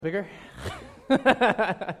Bigger?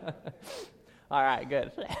 All right,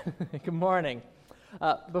 good. Good morning.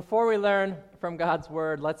 Before we learn from God's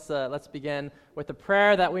Word, let's begin with a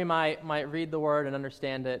prayer that we might read the Word and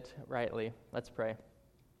understand it rightly. Let's pray.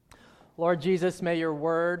 Lord Jesus, may your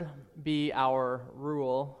Word be our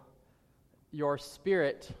rule, your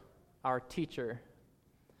Spirit our teacher,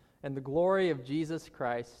 and the glory of Jesus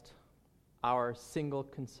Christ our single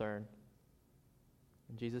concern.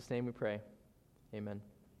 In Jesus' name we pray. Amen.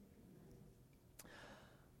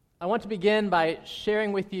 I want to begin by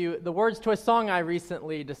sharing with you the words to a song I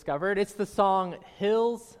recently discovered. It's the song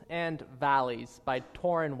Hills and Valleys by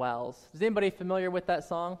Tauren Wells. Is anybody familiar with that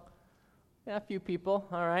song? Yeah, a few people.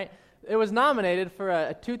 All right. It was nominated for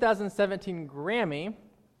a 2017 Grammy.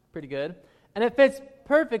 Pretty good. And it fits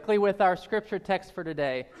perfectly with our scripture text for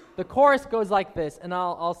today. The chorus goes like this, and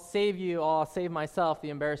I'll save myself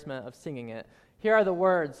the embarrassment of singing it. Here are the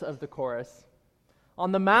words of the chorus.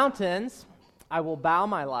 On the mountains I will bow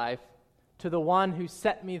my life to the one who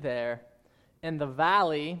set me there. In the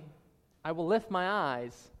valley, I will lift my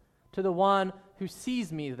eyes to the one who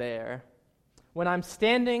sees me there. When I'm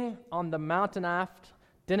standing on the mountain aft,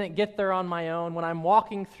 didn't get there on my own. When I'm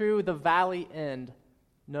walking through the valley end,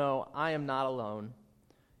 no, I am not alone.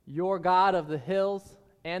 You're God of the hills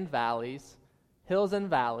and valleys,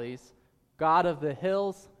 God of the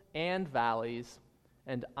hills and valleys,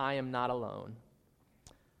 and I am not alone.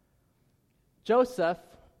 Joseph,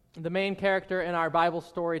 the main character in our Bible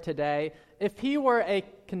story today, if he were a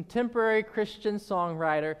contemporary Christian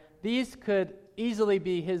songwriter, these could easily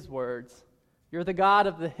be his words. You're the God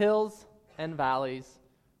of the hills and valleys,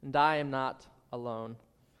 and I am not alone.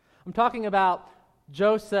 I'm talking about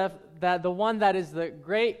Joseph, the one that is the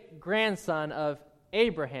great-grandson of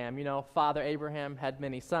Abraham. You know, Father Abraham had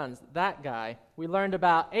many sons. That guy. We learned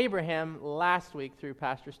about Abraham last week through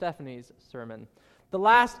Pastor Stephanie's sermon. The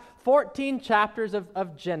last 14 chapters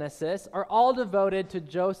of Genesis are all devoted to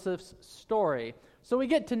Joseph's story, so we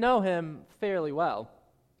get to know him fairly well.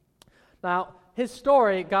 Now, his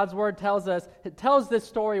story, God's Word tells us, it tells this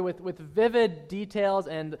story with vivid details,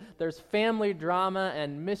 and there's family drama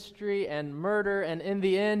and mystery and murder, and in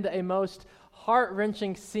the end, a most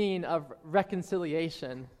heart-wrenching scene of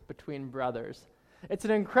reconciliation between brothers. It's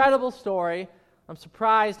an incredible story. I'm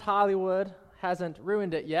surprised Hollywood hasn't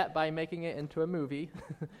ruined it yet by making it into a movie.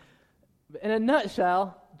 In a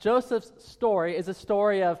nutshell, Joseph's story is a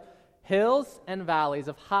story of hills and valleys,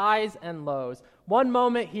 of highs and lows. One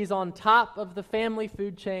moment he's on top of the family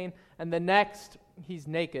food chain, and the next he's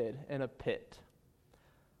naked in a pit.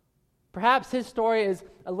 Perhaps his story is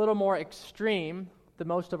a little more extreme than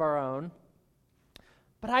most of our own,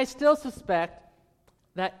 but I still suspect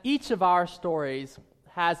that each of our stories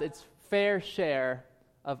has its fair share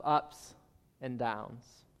of ups and downs.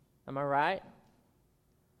 Am I right?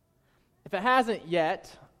 If it hasn't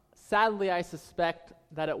yet, sadly I suspect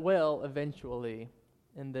that it will eventually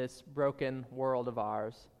in this broken world of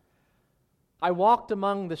ours. I walked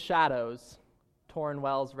among the shadows, Tauren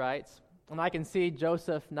Wells writes, and I can see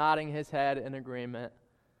Joseph nodding his head in agreement.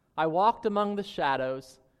 I walked among the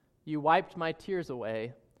shadows, you wiped my tears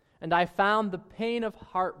away, and I found the pain of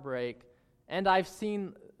heartbreak, and I've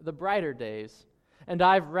seen the brighter days. And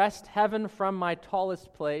I've wrested heaven from my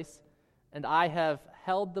tallest place, and I have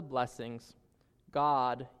held the blessings.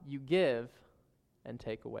 God, you give and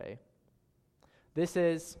take away. This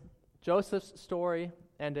is Joseph's story,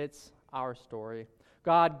 and it's our story.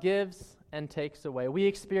 God gives and takes away. We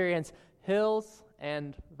experience hills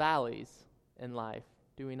and valleys in life,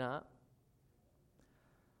 do we not?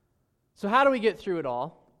 So how do we get through it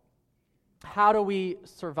all? How do we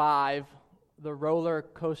survive the roller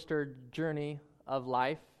coaster journey of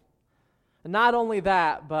life? And not only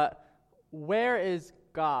that, but where is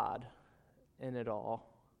God in it all?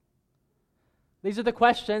 These are the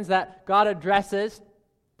questions that God addresses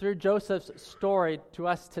through Joseph's story to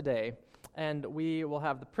us today, and we will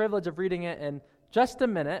have the privilege of reading it in just a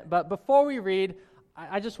minute. But before we read,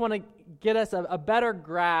 I just want to get us a better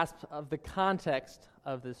grasp of the context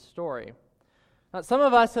of this story. Now, some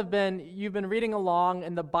of us you've been reading along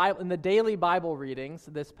in the Bible, in the daily Bible readings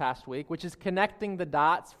this past week, which is connecting the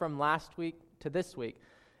dots from last week to this week.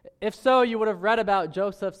 If so, you would have read about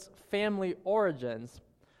Joseph's family origins.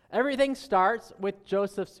 Everything starts with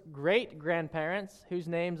Joseph's great-grandparents, whose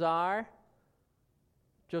names are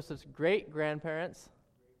Joseph's great-grandparents,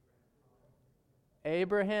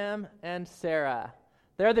 Abraham and Sarah.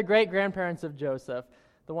 They're the great-grandparents of Joseph,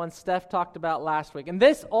 the one Steph talked about last week. And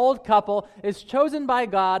this old couple is chosen by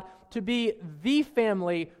God to be the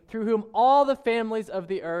family through whom all the families of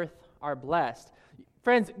the earth are blessed.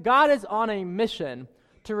 Friends, God is on a mission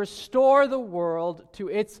to restore the world to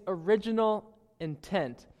its original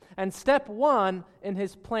intent. And step one in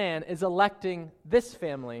his plan is electing this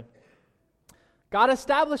family. God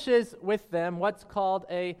establishes with them what's called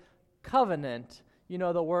a covenant. You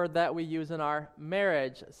know, the word that we use in our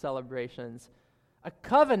marriage celebrations. A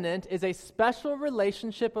covenant is a special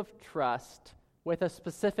relationship of trust with a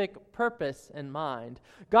specific purpose in mind.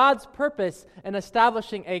 God's purpose in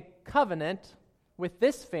establishing a covenant with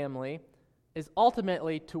this family is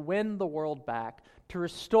ultimately to win the world back, to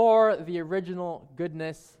restore the original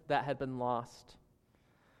goodness that had been lost.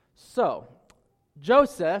 So,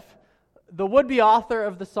 Joseph, the would-be author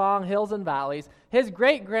of the song Hills and Valleys, his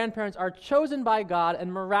great-grandparents are chosen by God,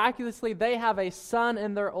 and miraculously they have a son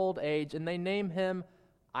in their old age, and they name him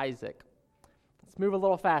Isaac. Let's move a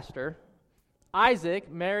little faster. Isaac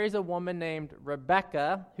marries a woman named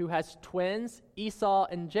Rebekah, who has twins, Esau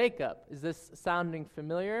and Jacob. Is this sounding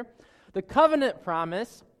familiar? The covenant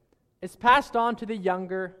promise is passed on to the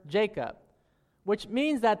younger Jacob, which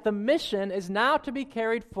means that the mission is now to be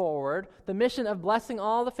carried forward, the mission of blessing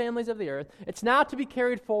all the families of the earth. It's now to be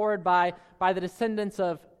carried forward by the descendants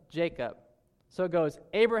of Jacob. So it goes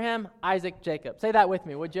Abraham, Isaac, Jacob. Say that with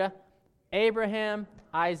me, would you? Abraham,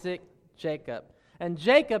 Isaac, Jacob. And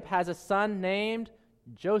Jacob has a son named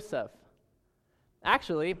Joseph.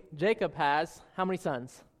 Actually, Jacob has how many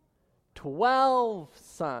sons? 12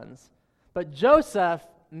 sons. But Joseph,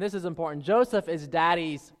 and this is important, Joseph is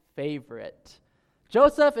daddy's favorite.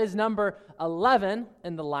 Joseph is number 11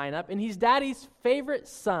 in the lineup, and he's daddy's favorite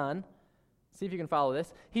son. See if you can follow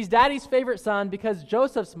this. He's daddy's favorite son because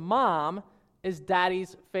Joseph's mom is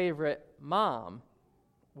daddy's favorite mom.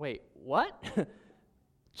 Wait, what?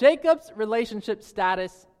 Jacob's relationship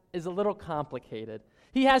status is a little complicated.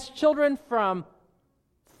 He has children from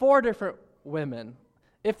 4 different women.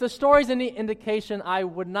 If the story's any indication, I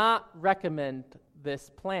would not recommend this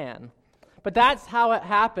plan. But that's how it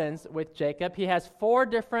happens with Jacob. He has 4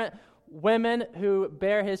 different women who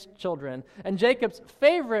bear his children. And Jacob's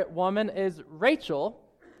favorite woman is Rachel,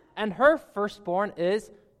 and her firstborn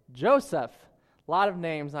is Joseph. A lot of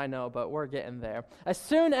names, I know, but we're getting there. As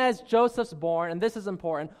soon as Joseph's born, and this is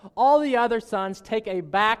important, all the other sons take a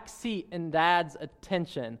back seat in dad's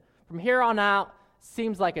attention. From here on out,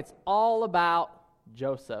 seems like it's all about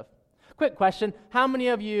Joseph. Quick question, how many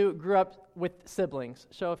of you grew up with siblings?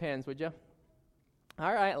 Show of hands, would you?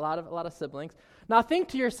 All right, a lot of siblings. Now think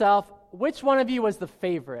to yourself, which one of you was the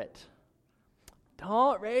favorite?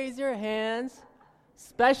 Don't raise your hands,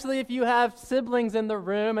 especially if you have siblings in the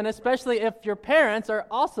room, and especially if your parents are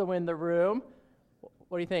also in the room.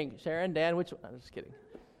 What do you think, Sharon, Dan? Which one? I'm just kidding.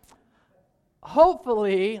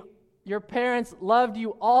 Hopefully, your parents loved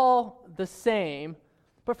you all the same,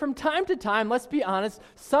 but from time to time, let's be honest,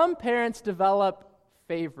 some parents develop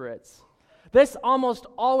favorites. This almost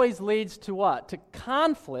always leads to what? To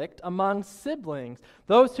conflict among siblings.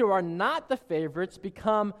 Those who are not the favorites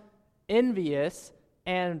become envious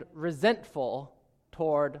and resentful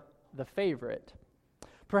toward the favorite.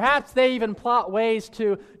 Perhaps they even plot ways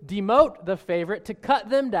to demote the favorite, to cut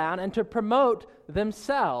them down, and to promote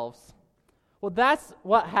themselves. Well, that's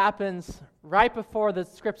what happens right before the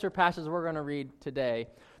scripture passage we're going to read today.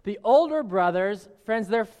 The older brothers, friends,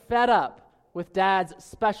 they're fed up with dad's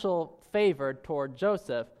special favor toward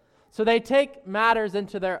Joseph. So they take matters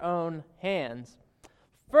into their own hands.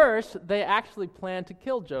 First, they actually plan to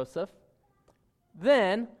kill Joseph.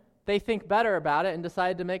 Then, they think better about it and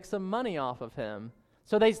decide to make some money off of him.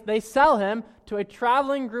 So they sell him to a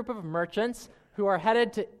traveling group of merchants who are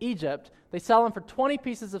headed to Egypt. They sell him for 20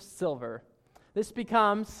 pieces of silver. This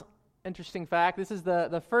becomes, interesting fact, this is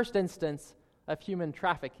the first instance of human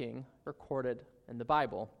trafficking recorded in the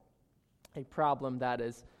Bible. A problem that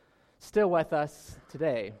is still with us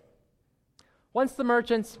today. Once the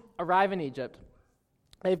merchants arrive in Egypt,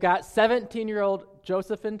 they've got 17-year-old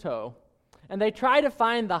Joseph in tow, and they try to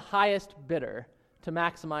find the highest bidder to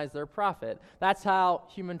maximize their profit. That's how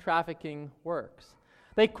human trafficking works.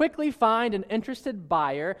 They quickly find an interested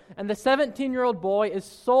buyer, and the 17-year-old boy is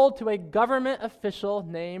sold to a government official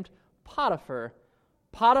named Potiphar.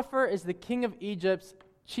 Potiphar is the king of Egypt's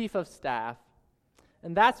chief of staff.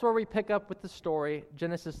 And that's where we pick up with the story,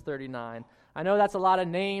 Genesis 39. I know that's a lot of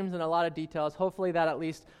names and a lot of details. Hopefully you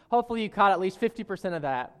caught at least 50% of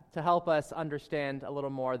that to help us understand a little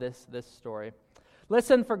more this story.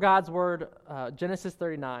 Listen for God's word, Genesis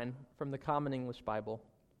 39 from the Common English Bible.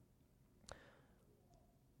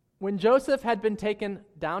 When Joseph had been taken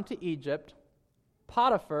down to Egypt,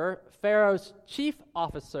 Potiphar, Pharaoh's chief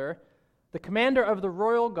officer, the commander of the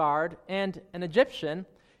royal guard, and an Egyptian,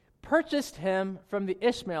 purchased him from the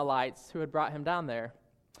Ishmaelites who had brought him down there.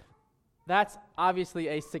 That's obviously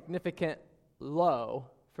a significant low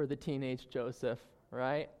for the teenage Joseph,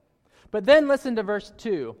 right? But then listen to verse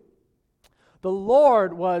 2. The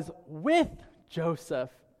Lord was with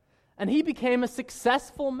Joseph, and he became a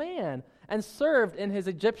successful man and served in his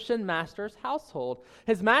Egyptian master's household.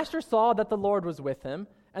 His master saw that the Lord was with him,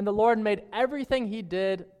 and the Lord made everything he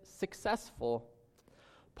did successful.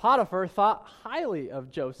 Potiphar thought highly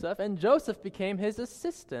of Joseph, and Joseph became his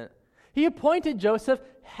assistant. He appointed Joseph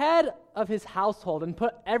head of his household and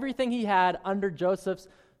put everything he had under Joseph's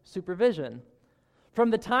supervision. From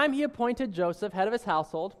the time he appointed Joseph head of his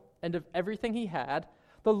household and of everything he had,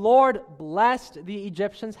 the Lord blessed the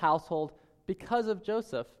Egyptian's household because of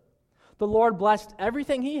Joseph. The Lord blessed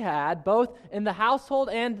everything he had, both in the household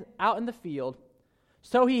and out in the field.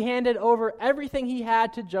 So he handed over everything he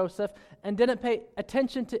had to Joseph and didn't pay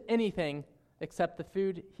attention to anything except the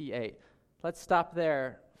food he ate. Let's stop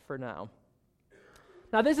there for now.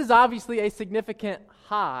 Now, this is obviously a significant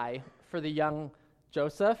high for the young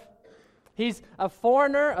Joseph. He's a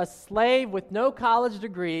foreigner, a slave with no college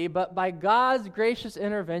degree, but by God's gracious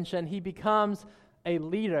intervention, he becomes a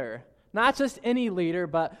leader. Not just any leader,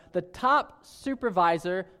 but the top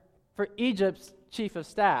supervisor for Egypt's chief of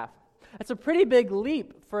staff. That's a pretty big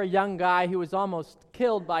leap for a young guy who was almost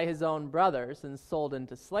killed by his own brothers and sold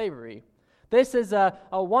into slavery. This is a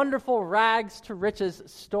wonderful rags to riches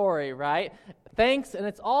story, right? And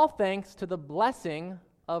it's all thanks to the blessing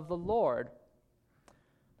of the Lord.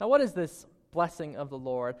 Now, what is this blessing of the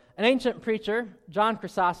Lord? An ancient preacher, John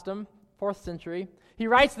Chrysostom, 4th century, he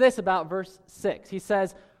writes this about verse 6. He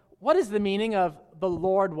says, what is the meaning of the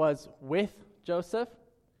Lord was with Joseph?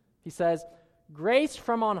 He says, grace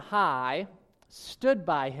from on high stood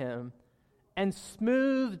by him and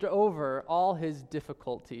smoothed over all his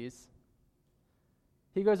difficulties.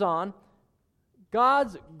 He goes on,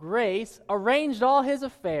 God's grace arranged all his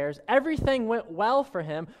affairs. Everything went well for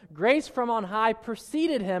him. Grace from on high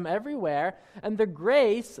preceded him everywhere, and the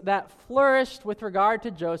grace that flourished with regard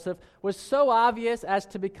to Joseph was so obvious as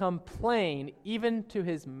to become plain even to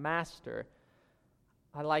his master.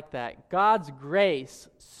 I like that. God's grace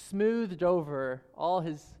smoothed over all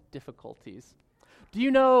his difficulties. Do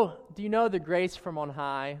you know the grace from on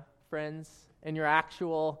high, friends, in your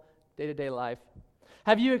actual day-to-day life?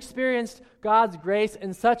 Have you experienced God's grace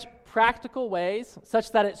in such practical ways,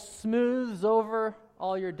 such that it smooths over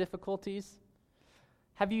all your difficulties?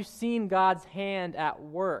 Have you seen God's hand at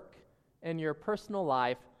work in your personal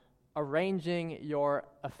life, arranging your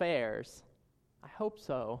affairs? I hope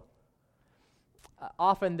so.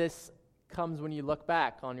 Often this comes when you look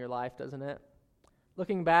back on your life, doesn't it?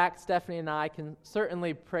 Looking back, Stephanie and I can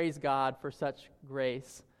certainly praise God for such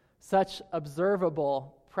grace, such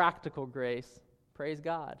observable, practical grace. Praise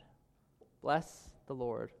God. Bless the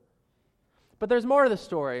Lord. But there's more to the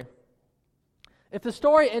story. If the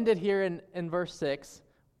story ended here in verse 6,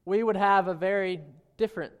 we would have a very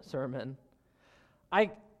different sermon.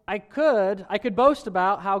 I could boast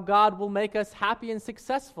about how God will make us happy and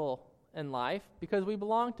successful in life because we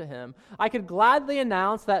belong to him. I could gladly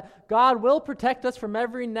announce that God will protect us from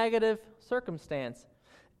every negative circumstance.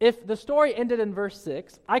 If the story ended in verse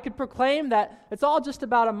 6, I could proclaim that it's all just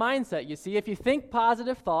about a mindset. You see, if you think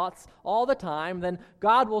positive thoughts all the time, then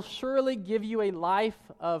God will surely give you a life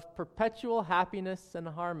of perpetual happiness and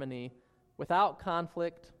harmony without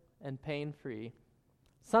conflict and pain-free.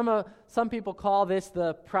 Some people call this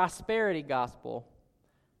the prosperity gospel.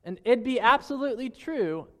 And it'd be absolutely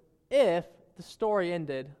true if the story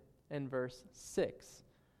ended in verse 6.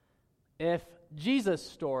 If Jesus'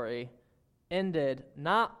 story ended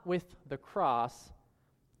not with the cross,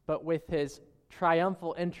 but with his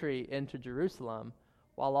triumphal entry into Jerusalem,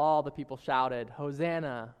 while all the people shouted,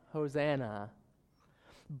 Hosanna, Hosanna.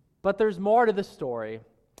 But there's more to the story.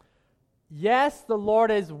 Yes, the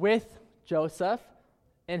Lord is with Joseph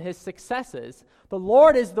in his successes. The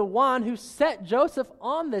Lord is the one who set Joseph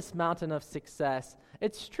on this mountain of success.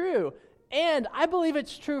 It's true, and I believe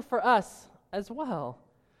it's true for us as well.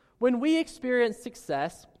 When we experience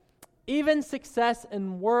success, even success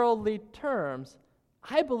in worldly terms,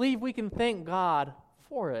 I believe we can thank God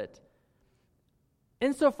for it.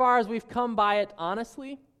 Insofar as we've come by it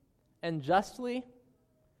honestly and justly,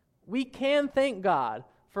 we can thank God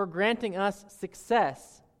for granting us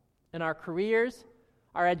success in our careers,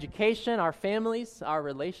 our education, our families, our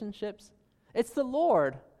relationships. It's the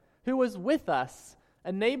Lord who was with us,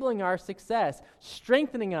 enabling our success,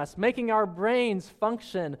 strengthening us, making our brains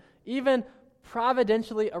function, even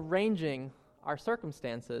providentially arranging our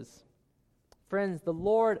circumstances. Friends, the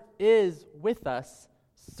Lord is with us,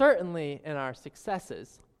 certainly in our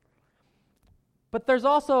successes. But there's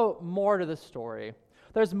also more to the story.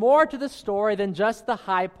 There's more to the story than just the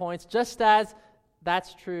high points, just as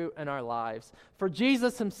that's true in our lives. For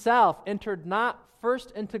Jesus himself entered not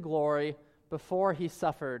first into glory before he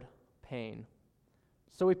suffered pain.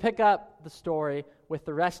 So we pick up the story with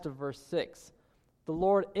the rest of verse 6. The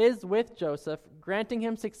Lord is with Joseph, granting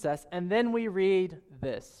him success, and then we read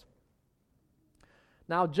this.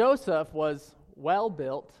 Now Joseph was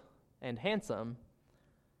well-built and handsome.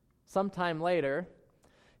 Sometime later,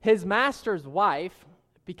 his master's wife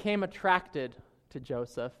became attracted to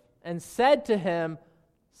Joseph and said to him,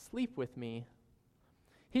 "Sleep with me."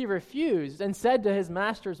 He refused and said to his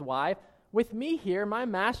master's wife, "With me here, my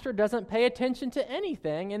master doesn't pay attention to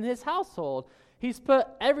anything in his household. He's put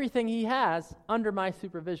everything he has under my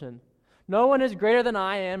supervision. No one is greater than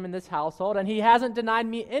I am in this household, and he hasn't denied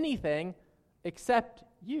me anything except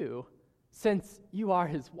you, since you are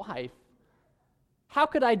his wife. How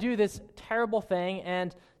could I do this terrible thing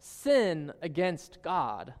and sin against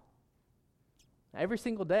God?" Every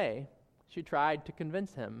single day, she tried to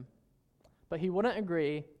convince him, but he wouldn't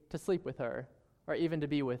agree to sleep with her or even to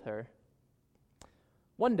be with her.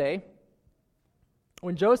 One day,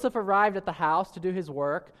 when Joseph arrived at the house to do his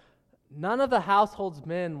work, none of the household's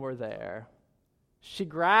men were there. She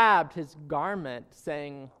grabbed his garment,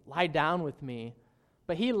 saying, "Lie down with me."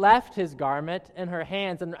 But he left his garment in her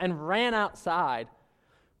hands and ran outside.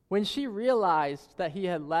 When she realized that he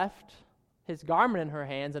had left his garment in her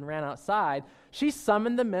hands and ran outside, she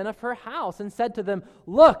summoned the men of her house and said to them,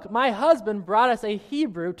 "Look, my husband brought us a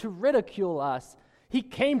Hebrew to ridicule us. He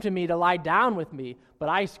came to me to lie down with me, but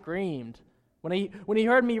I screamed. When he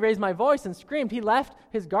heard me raise my voice and screamed, he left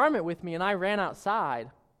his garment with me and I ran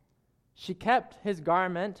outside." She kept his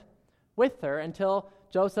garment with her until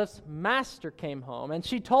Joseph's master came home, and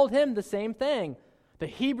she told him the same thing. "The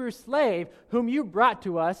Hebrew slave whom you brought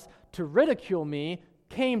to us to ridicule me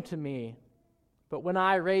came to me. But when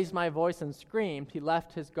I raised my voice and screamed, he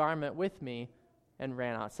left his garment with me and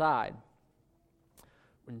ran outside."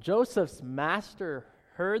 When Joseph's master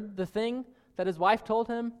heard the thing that his wife told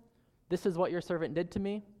him, "This is what your servant did to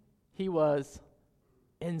me," he was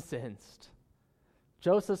incensed.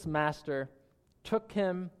 Joseph's master took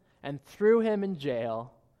him and threw him in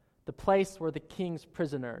jail, the place where the king's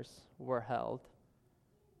prisoners were held.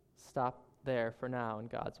 Stop there for now in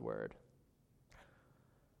God's word.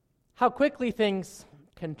 How quickly things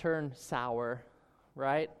can turn sour,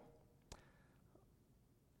 right?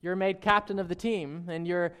 You're made captain of the team, and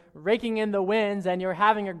you're raking in the wins, and you're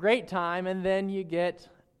having a great time, and then you get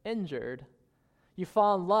injured. You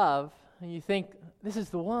fall in love, and you think, "This is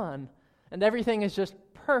the one," and everything is just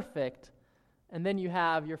perfect, and then you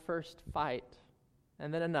have your first fight,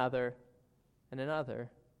 and then another, and another.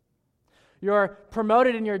 You're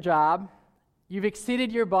promoted in your job, you've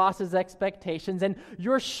exceeded your boss's expectations, and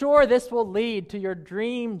you're sure this will lead to your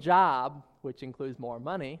dream job, which includes more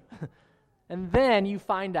money. And then you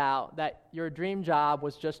find out that your dream job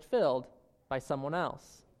was just filled by someone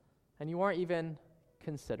else, and you weren't even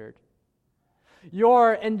considered.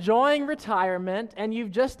 You're enjoying retirement, and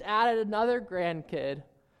you've just added another grandkid,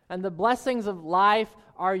 and the blessings of life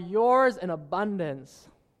are yours in abundance.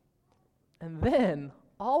 And then,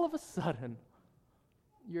 all of a sudden,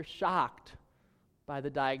 you're shocked by the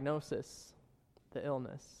diagnosis, the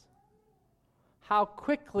illness. How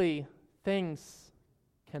quickly things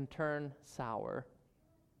can turn sour.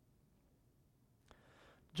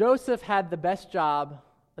 Joseph had the best job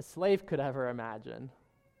a slave could ever imagine.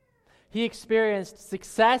 He experienced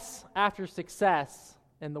success after success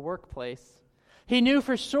in the workplace. He knew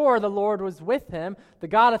for sure the Lord was with him, the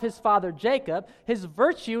God of his father Jacob. His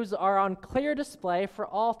virtues are on clear display for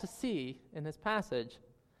all to see in this passage.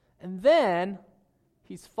 And then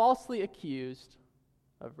he's falsely accused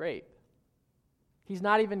of rape. He's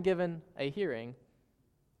not even given a hearing.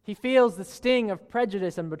 He feels the sting of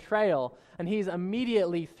prejudice and betrayal, and he's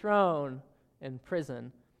immediately thrown in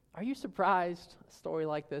prison. Are you surprised a story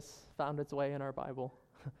like this found its way in our Bible?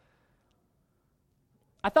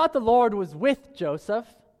 I thought the Lord was with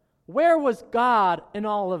Joseph. Where was God in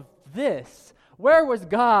all of this? Where was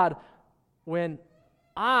God when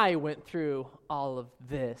I went through all of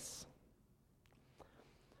this?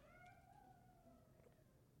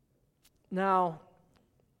 Now,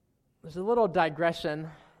 there's a little digression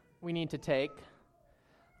we need to take.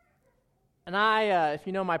 And if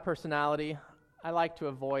you know my personality, I like to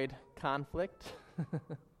avoid conflict.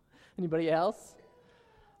 Anybody else?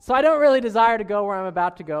 So I don't really desire to go where I'm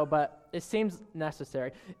about to go, but it seems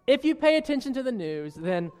necessary. If you pay attention to the news,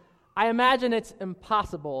 then I imagine it's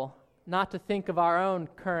impossible not to think of our own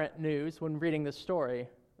current news when reading the story,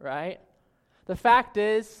 right? The fact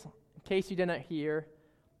is, in case you didn't hear,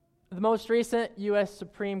 The most recent U.S.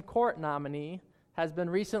 Supreme Court nominee has been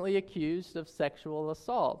recently accused of sexual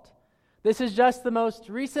assault. This is just the most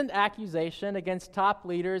recent accusation against top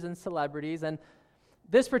leaders and celebrities, and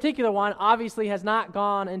this particular one obviously has not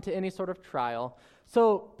gone into any sort of trial.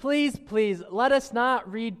 So please, let us not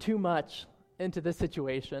read too much into this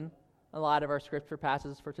situation, a lot of our scripture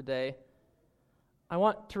passages for today. I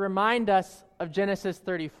want to remind us of Genesis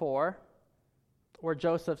 34, where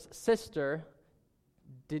Joseph's sister,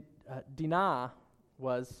 Dinah,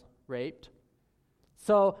 was raped.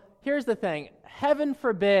 So here's the thing. Heaven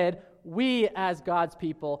forbid we, as God's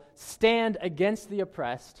people, stand against the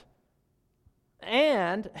oppressed.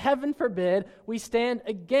 And heaven forbid we stand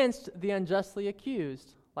against the unjustly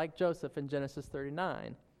accused, like Joseph in Genesis 39.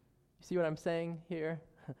 You see what I'm saying here?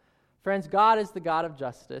 Friends, God is the God of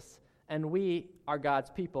justice, and we are God's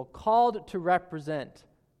people, called to represent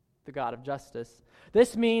the God of justice.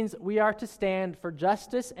 This means we are to stand for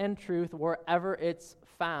justice and truth wherever it's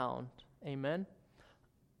found. Amen?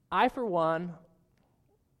 I, for one,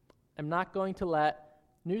 am not going to let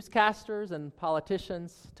newscasters and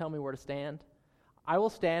politicians tell me where to stand. I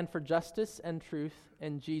will stand for justice and truth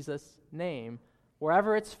in Jesus' name,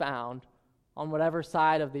 wherever it's found, on whatever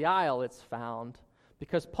side of the aisle it's found.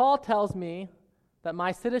 Because Paul tells me that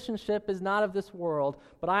my citizenship is not of this world,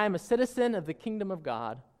 but I am a citizen of the kingdom of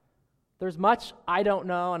God. There's much I don't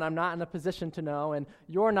know, and I'm not in a position to know, and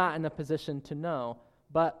you're not in a position to know.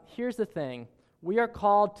 But here's the thing. We are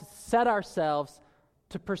called to set ourselves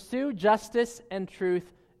to pursue justice and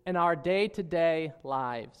truth in our day-to-day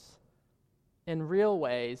lives, in real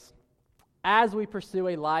ways, as we pursue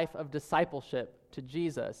a life of discipleship to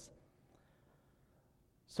Jesus.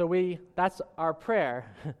 So that's our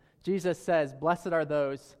prayer. Jesus says, "Blessed are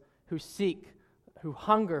those who seek, who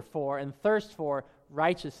hunger for and thirst for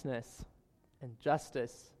righteousness and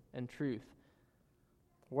justice and truth,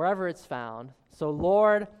 wherever it's found." So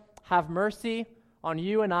Lord, have mercy on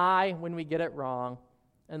you and I when we get it wrong,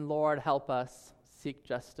 and Lord, help us seek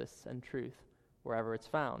justice and truth wherever it's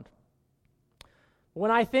found.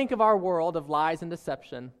 When I think of our world of lies and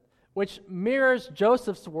deception, which mirrors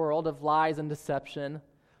Joseph's world of lies and deception,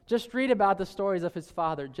 just read about the stories of his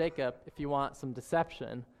father, Jacob, if you want some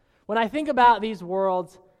deception. When I think about these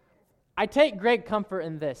worlds, I take great comfort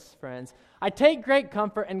in this, friends. I take great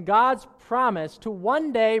comfort in God's promise to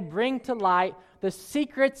one day bring to light the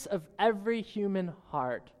secrets of every human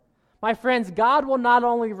heart. My friends, God will not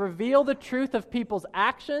only reveal the truth of people's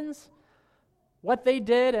actions, what they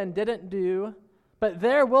did and didn't do, but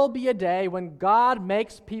there will be a day when God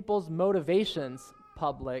makes people's motivations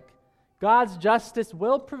public. God's justice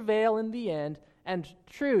will prevail in the end, and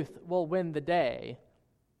truth will win the day.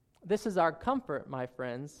 This is our comfort, my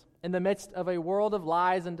friends, in the midst of a world of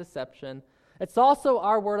lies and deception. It's also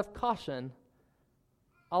our word of caution.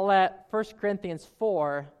 I'll let 1 Corinthians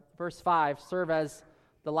 4, verse 5, serve as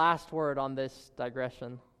the last word on this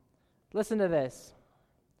digression. Listen to this.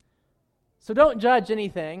 So don't judge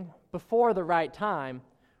anything before the right time.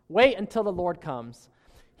 Wait until the Lord comes.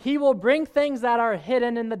 He will bring things that are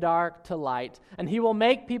hidden in the dark to light, and he will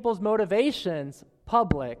make people's motivations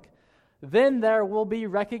public. Then there will be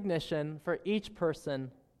recognition for each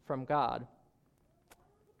person from God.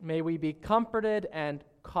 May we be comforted and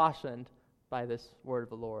cautioned by this word of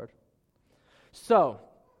the Lord. So,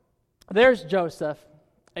 there's Joseph,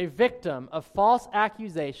 a victim of false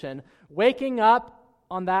accusation, waking up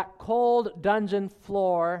on that cold dungeon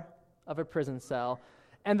floor of a prison cell.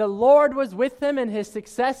 And the Lord was with him in his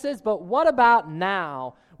successes, but what about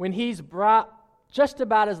now, when he's brought just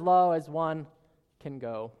about as low as one can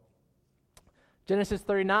go? Genesis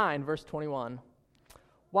 39, verse 21.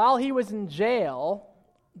 While he was in jail,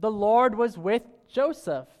 the Lord was with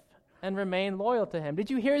Joseph and remained loyal to him. Did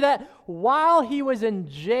you hear that? While he was in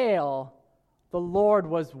jail, the Lord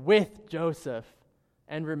was with Joseph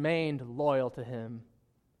and remained loyal to him.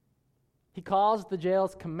 He caused the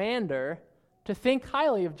jail's commander to think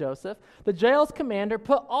highly of Joseph. The jail's commander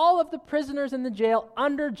put all of the prisoners in the jail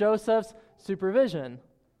under Joseph's supervision.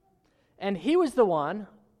 And he was the one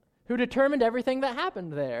who determined everything that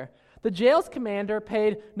happened there. The jail's commander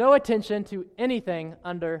paid no attention to anything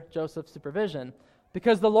under Joseph's supervision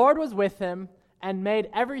because the Lord was with him and made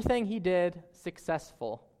everything he did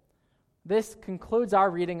successful. This concludes our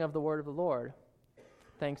reading of the word of the Lord.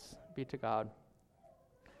 Thanks be to God.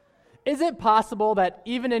 Is it possible that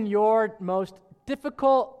even in your most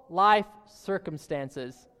difficult life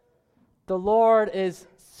circumstances, the Lord is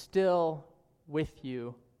still with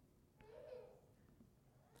you?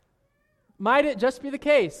 Might it just be the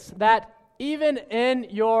case that even in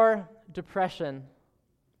your depression,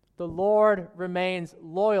 the Lord remains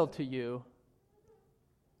loyal to you?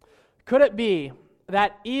 Could it be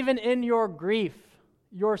that even in your grief,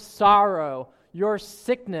 your sorrow, your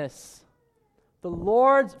sickness, the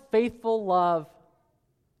Lord's faithful love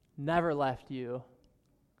never left you?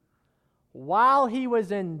 While he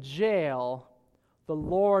was in jail, the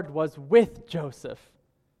Lord was with Joseph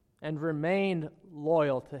and remained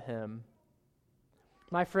loyal to him.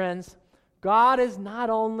 My friends, God is not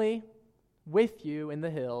only with you in the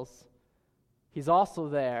hills, he's also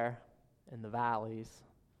there in the valleys.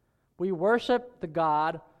 We worship the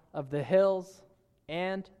God of the hills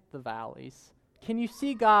and the valleys. Can you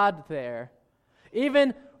see God there?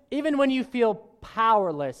 Even when you feel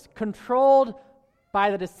powerless, controlled by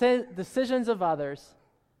the decisions of others,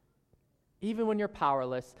 even when you're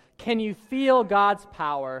powerless, can you feel God's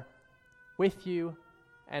power with you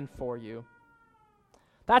and for you?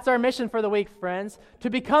 That's our mission for the week, friends, to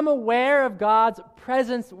become aware of God's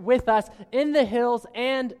presence with us in the hills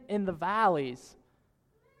and in the valleys.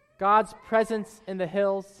 God's presence in the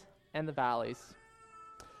hills and the valleys.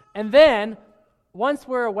 And then, once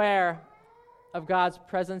we're aware of God's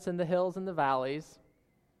presence in the hills and the valleys,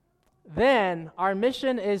 then our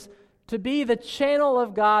mission is to be the channel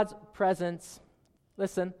of God's presence.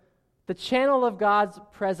 Listen, the channel of God's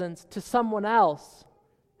presence to someone else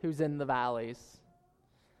who's in the valleys.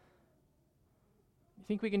 You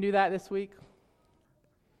think we can do that this week?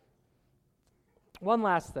 One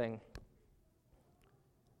last thing.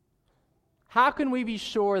 How can we be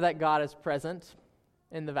sure that God is present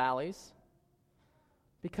in the valleys?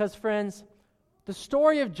 Because, friends, the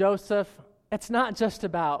story of Joseph, it's not just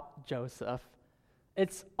about Joseph.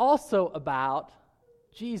 It's also about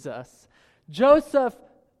Jesus. Joseph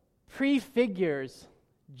prefigures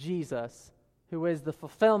Jesus, who is the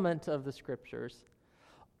fulfillment of the Scriptures.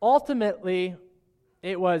 Ultimately,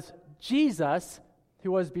 it was Jesus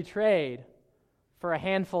who was betrayed for a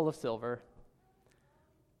handful of silver.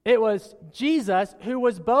 It was Jesus who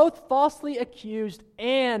was both falsely accused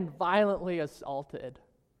and violently assaulted.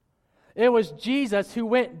 It was Jesus who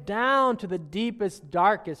went down to the deepest,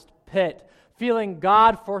 darkest pit, feeling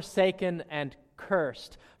God-forsaken and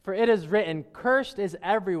cursed. For it is written, "Cursed is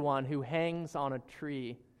everyone who hangs on a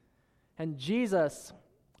tree." And Jesus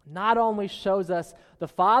not only shows us the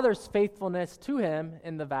Father's faithfulness to him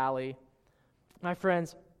in the valley, my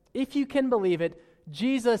friends, if you can believe it,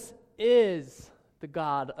 Jesus is the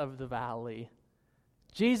God of the valley.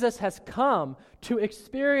 Jesus has come to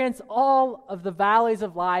experience all of the valleys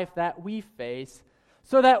of life that we face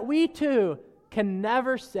so that we too can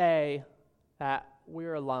never say that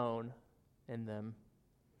we're alone in them.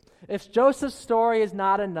 If Joseph's story is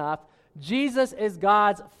not enough, Jesus is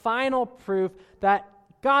God's final proof that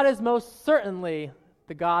God is most certainly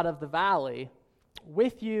the God of the valley,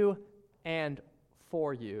 with you and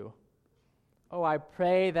for you. Oh, I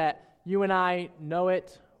pray that you and I know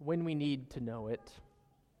it when we need to know it.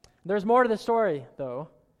 There's more to the story, though.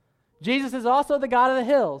 Jesus is also the God of the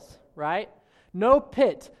hills, right? No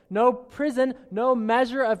pit, no prison, no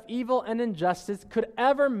measure of evil and injustice could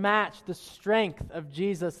ever match the strength of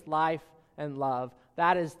Jesus' life and love.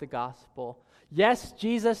 That is the gospel. Yes,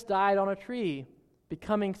 Jesus died on a tree,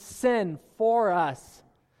 becoming sin for us,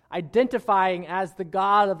 identifying as the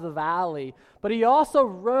God of the valley. But he also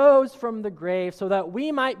rose from the grave so that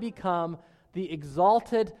we might become the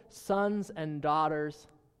exalted sons and daughters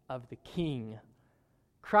of the King.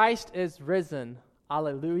 Christ is risen.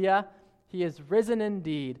 Alleluia. He is risen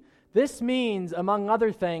indeed. This means, among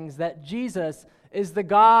other things, that Jesus is the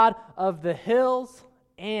God of the hills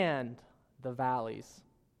and the valleys.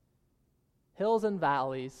 Hills and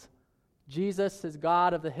valleys. Jesus is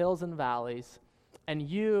God of the hills and valleys, and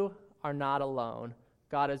you are not alone.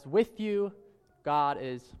 God is with you. God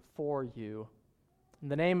is for you. In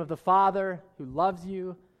the name of the Father, who loves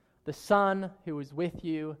you, the Son, who is with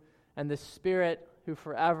you, and the Spirit, who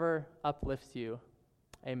forever uplifts you.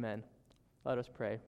 Amen. Let us pray.